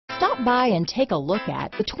Stop by and take a look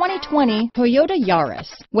at the 2020 Toyota Yaris.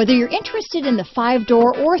 Whether you're interested in the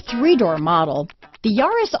 5-door or 3-door model, the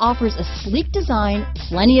Yaris offers a sleek design,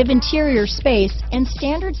 plenty of interior space, and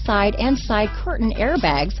standard side and side curtain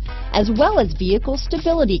airbags, as well as vehicle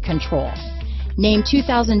stability control. Named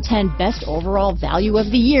 2010 Best Overall Value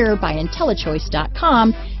of the Year by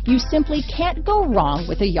IntelliChoice.com, you simply can't go wrong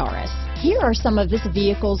with a Yaris. Here are some of this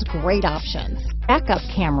vehicle's great options: backup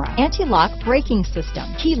camera, anti-lock braking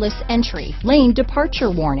system, keyless entry, lane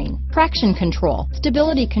departure warning, traction control,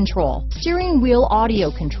 stability control, steering wheel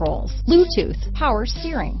audio controls, Bluetooth, power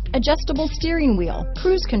steering, adjustable steering wheel,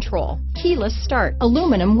 cruise control, keyless start,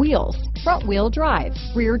 aluminum wheels, front wheel drive,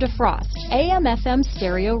 rear defrost, AM/FM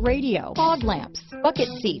stereo radio, fog lamps, bucket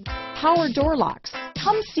seats, power door locks.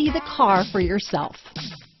 Come see the car for yourself.